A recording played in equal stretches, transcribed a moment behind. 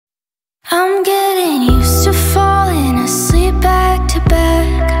I'm getting used to falling asleep back to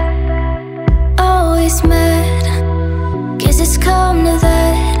back. Always mad, guess it's come to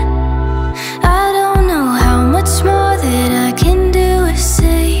that. I don't know how much more that I can do or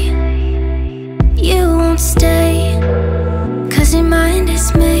say. You won't stay, 'cause your mind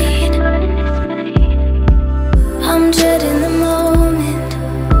is made. I'm dreading the moment,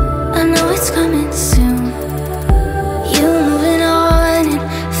 I know it's coming soon. You moving on and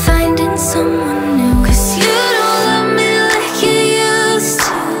finding someone new, 'cause you don't love me like you used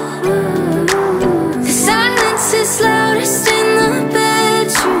to. The silence is loudest in the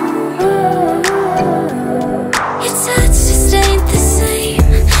bedroom. Your touch just ain't the same.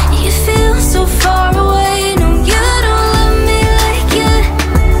 You feel so far away. No, you don't love me like you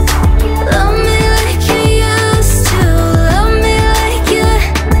love me like you used to. Love me like you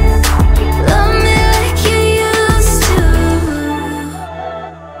love me like you used to.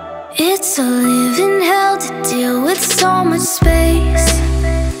 It's a living hell to deal with so much space.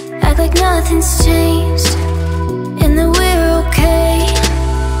 Act like nothing's changed and that we're okay.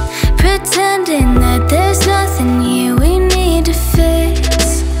 Pretending that there's nothing here we need to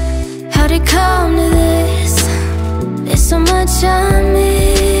fix. How'd it come to this? There's so much I miss.